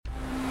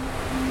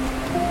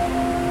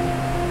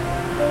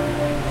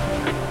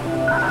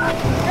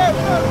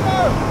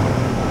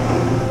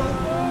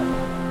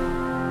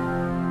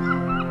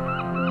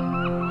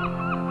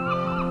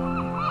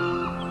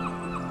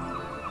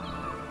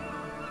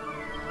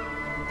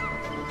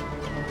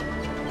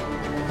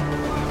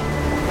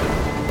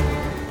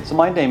So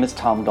my name is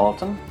Tom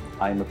Dalton.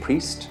 I'm a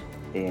priest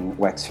in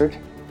Wexford.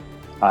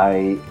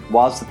 I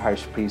was the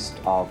parish priest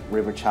of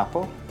River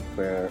Chapel,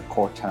 where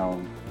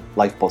Courtown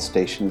Lifeboat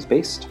Station is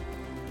based.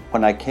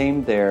 When I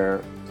came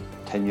there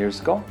 10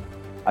 years ago,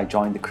 I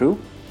joined the crew.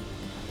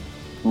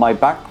 My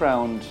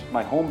background,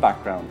 my home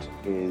background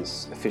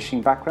is a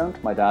fishing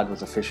background. My dad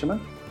was a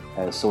fisherman,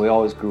 so we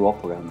always grew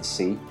up around the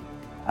sea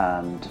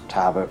and to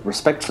have a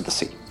respect for the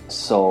sea.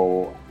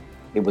 So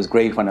it was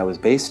great when I was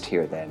based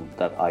here then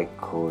that I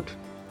could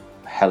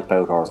help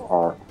out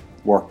or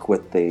work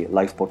with the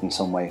lifeboat in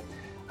some way.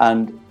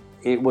 And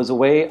it was a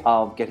way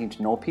of getting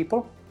to know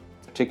people,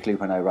 particularly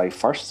when I arrived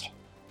first,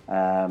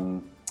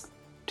 to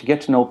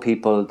get to know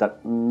people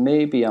that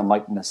maybe I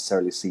mightn't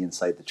necessarily see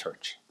inside the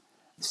church.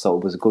 So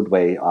it was a good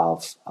way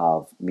of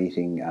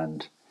meeting,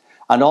 and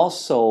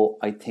also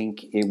I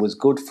think it was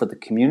good for the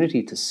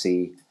community to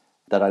see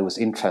that I was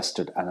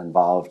interested and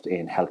involved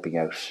in helping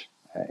out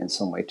in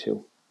some way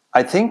too.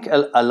 I think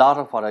a lot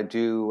of what I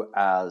do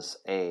as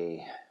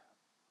a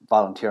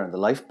volunteer in the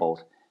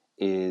lifeboat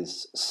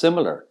is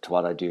similar to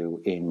what I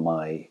do in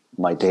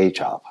my day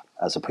job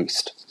as a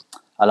priest.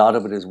 A lot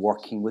of it is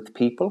working with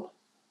people,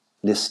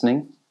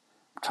 listening,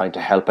 trying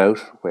to help out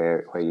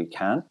where you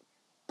can.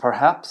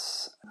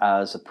 Perhaps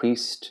as a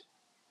priest,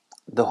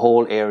 the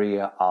whole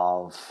area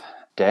of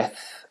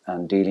death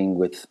and dealing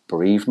with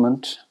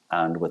bereavement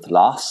and with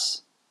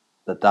loss,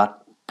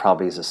 that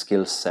probably is a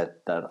skill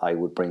set that I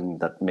would bring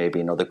that maybe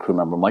another crew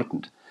member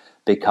mightn't,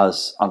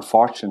 because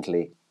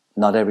unfortunately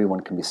not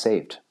everyone can be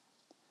saved.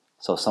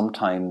 So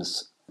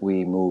sometimes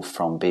we move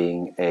from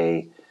being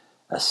a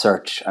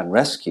search and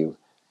rescue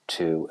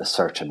to a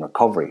search and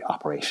recovery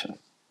operation.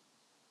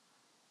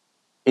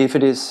 If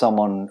it is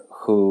someone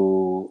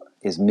who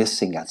is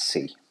missing at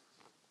sea,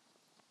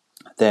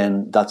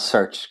 then that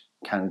search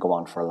can go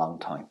on for a long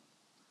time.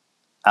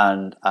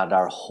 And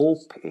our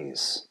hope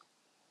is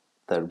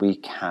that we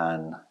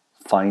can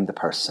find the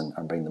person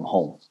and bring them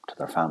home to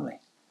their family.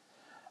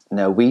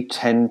 Now, we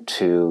tend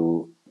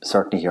to,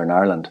 certainly here in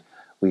Ireland,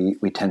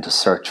 we tend to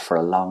search for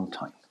a long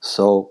time.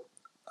 So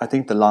I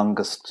think the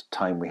longest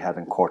time we had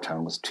in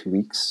Courtown was 2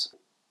 weeks.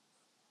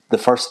 The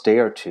first day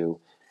or two,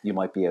 you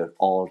might be out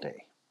all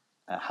day,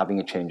 having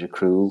a change of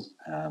crew,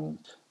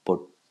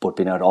 but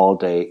being out all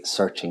day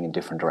searching in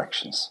different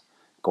directions,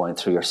 going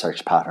through your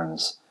search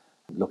patterns,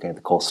 looking at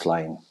the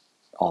coastline,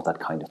 all that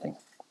kind of thing.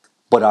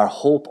 But our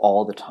hope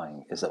all the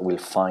time is that we'll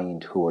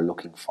find who we're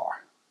looking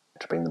for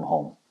to bring them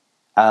home.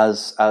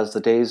 As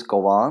the days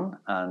go on,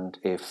 and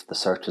if the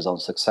search is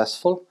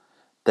unsuccessful,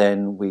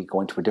 then we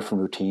go into a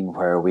different routine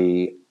where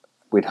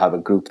we'd have a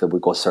group that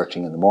would go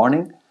searching in the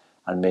morning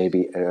and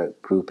maybe a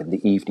group in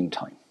the evening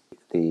time.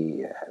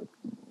 The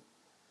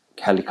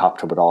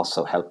helicopter would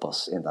also help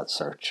us in that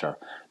search, or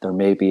there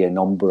may be a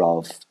number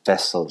of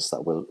vessels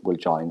that will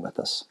join with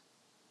us.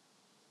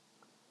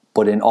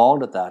 But in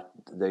all of that,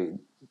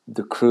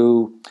 the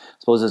crew, I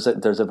suppose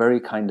there's a very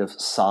kind of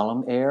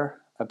solemn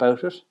air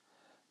about it,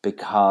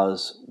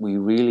 because we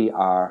really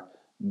are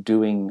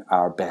doing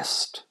our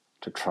best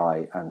to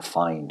try and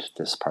find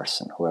this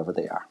person, whoever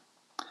they are.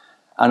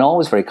 And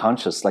always very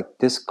conscious, like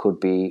this could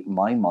be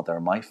my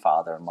mother, my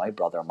father, my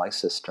brother, my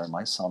sister,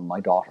 my son, my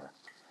daughter.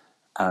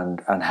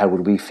 And how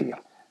would we feel?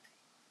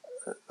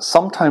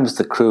 Sometimes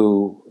the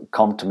crew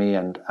come to me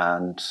and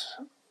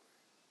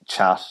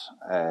chat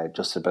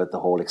just about the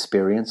whole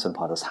experience and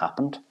what has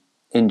happened.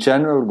 In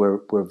general,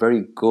 we're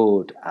very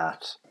good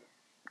at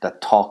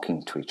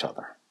talking to each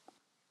other.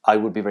 I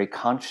would be very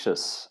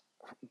conscious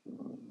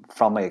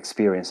from my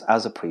experience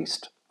as a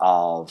priest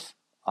of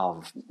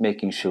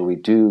making sure we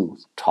do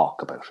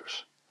talk about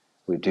it.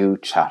 We do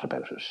chat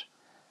about it.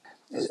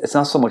 It's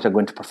not so much I go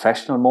into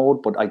professional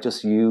mode, but I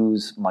just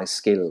use my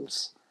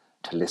skills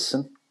to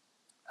listen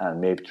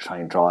and maybe to try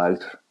and draw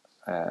out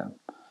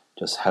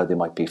just how they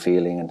might be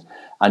feeling.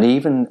 And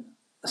even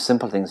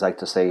simple things like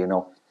to say,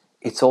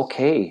 it's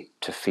okay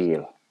to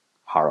feel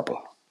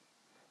horrible.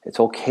 It's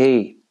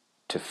okay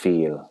to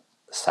feel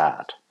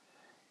sad.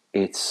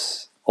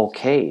 It's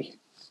okay,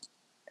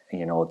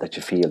 that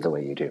you feel the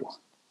way you do.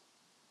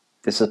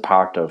 This is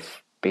part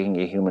of being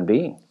a human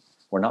being.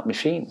 We're not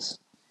machines.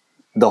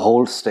 The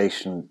whole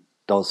station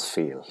does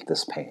feel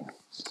this pain.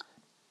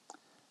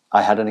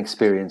 I had an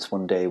experience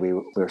one day. We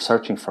were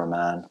searching for a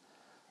man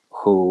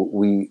who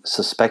we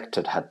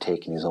suspected had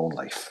taken his own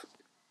life.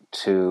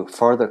 To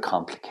further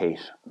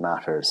complicate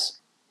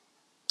matters,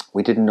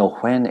 we didn't know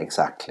when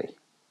exactly.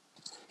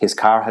 His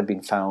car had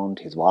been found,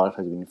 his wallet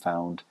had been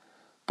found,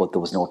 but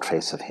there was no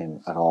trace of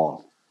him at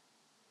all.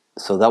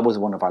 So that was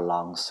one of our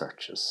long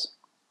searches.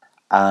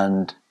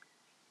 And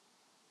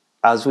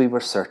as we were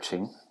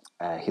searching,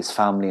 his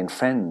family and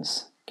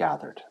friends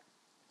gathered,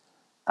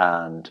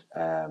 and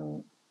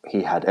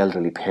he had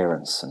elderly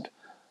parents, and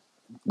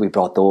we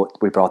brought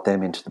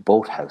them into the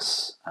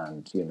boathouse,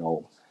 and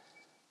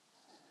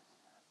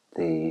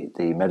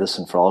the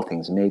medicine for all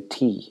things made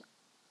tea,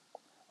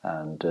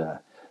 and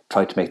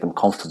tried to make them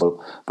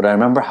comfortable. But I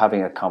remember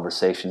having a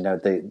conversation. Now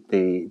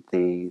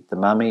the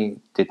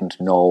mammy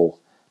didn't know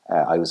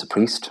I was a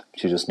priest.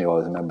 She just knew I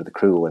was a member of the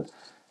crew. And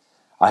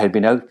I had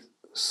been out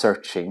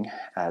searching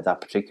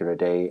that particular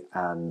day,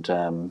 and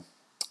I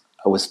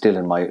was still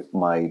in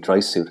my dry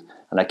suit.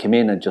 And I came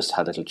in and just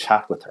had a little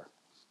chat with her.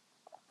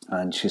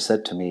 And she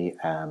said to me,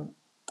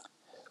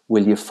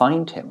 will you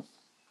find him?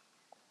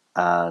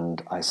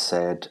 And I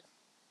said,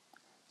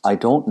 I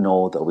don't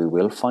know that we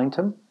will find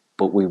him,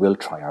 but we will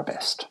try our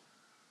best.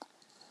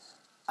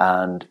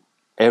 And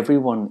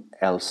everyone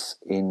else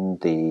in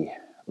the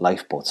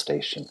lifeboat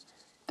station,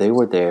 they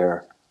were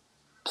there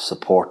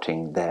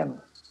supporting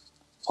them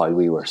while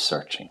we were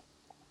searching.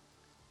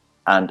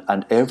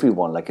 And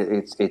everyone, like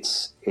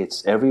it's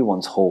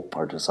everyone's hope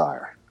or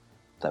desire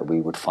that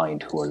we would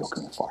find who we're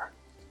looking for.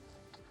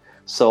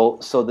 So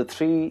the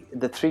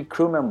three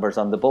crew members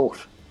on the boat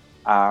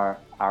are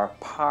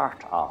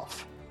part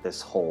of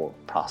this whole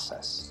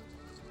process.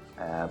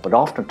 But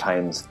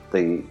oftentimes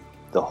the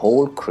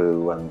whole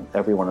crew and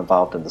everyone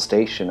involved in the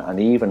station, and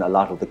even a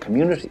lot of the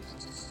community,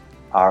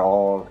 are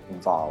all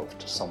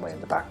involved somewhere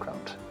in the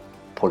background,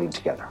 pulling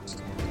together.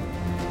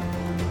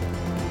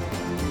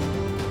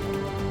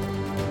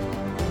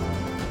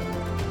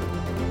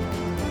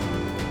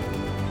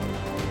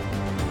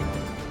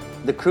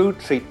 The crew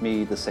treat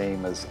me the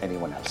same as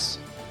anyone else.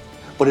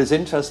 But it's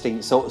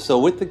interesting, so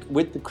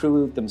with the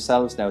crew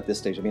themselves now at this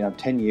stage, I mean, I'm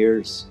 10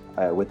 years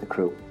with the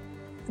crew.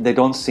 They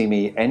don't see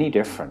me any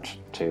different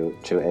to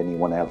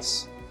anyone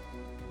else.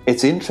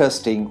 It's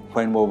interesting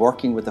when we're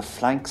working with a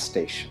flank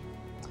station.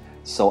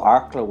 So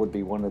Arklow would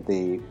be one of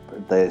the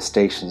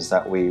stations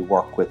that we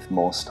work with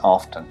most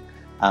often.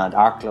 And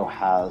Arklow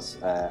has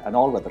an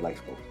all-weather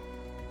lifeboat.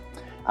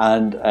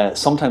 And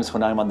sometimes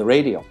when I'm on the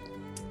radio,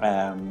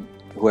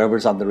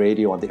 whoever's on the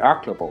radio on the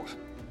Arklow boat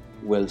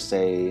will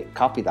say,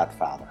 copy that,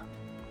 Father,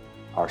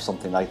 or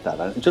something like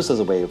that, and just as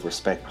a way of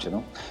respect, you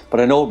know.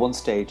 But I know at one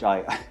stage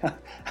I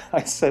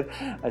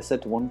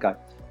said to one guy,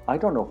 I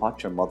don't know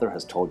what your mother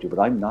has told you, but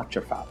I'm not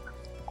your father.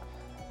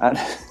 And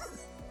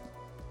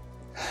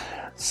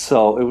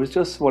so it was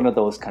just one of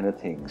those kind of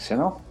things, you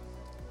know.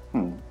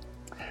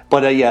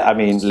 But yeah, I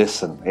mean,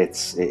 listen,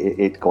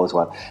 it goes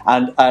well,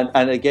 and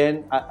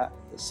again,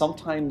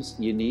 sometimes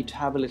you need to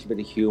have a little bit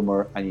of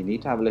humour and you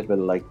need to have a little bit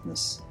of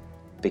lightness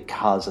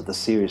because of the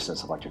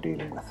seriousness of what you're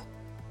dealing with.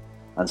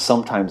 And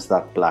sometimes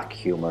that black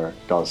humour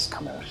does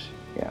come out,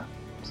 yeah,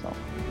 so.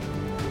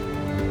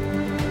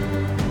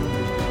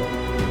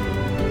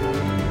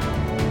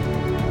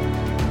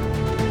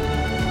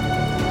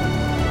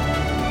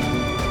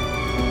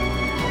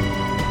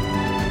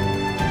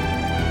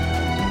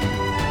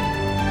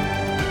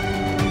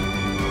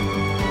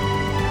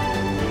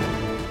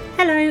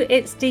 Hello,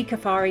 it's Dee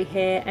Kafari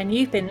here, and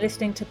you've been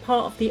listening to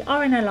part of the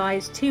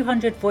RNLI's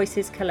 200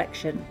 Voices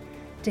collection.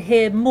 To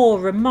hear more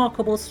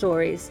remarkable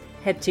stories,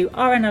 head to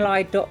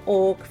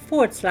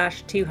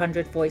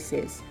rnli.org/200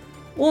 voices,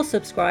 or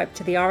subscribe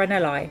to the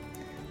RNLI,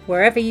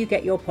 wherever you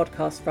get your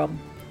podcast from.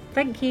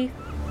 Thank you.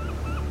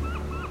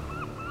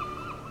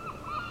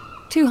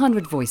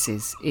 200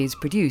 Voices is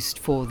produced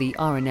for the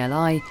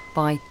RNLI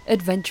by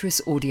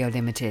Adventurous Audio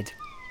Limited.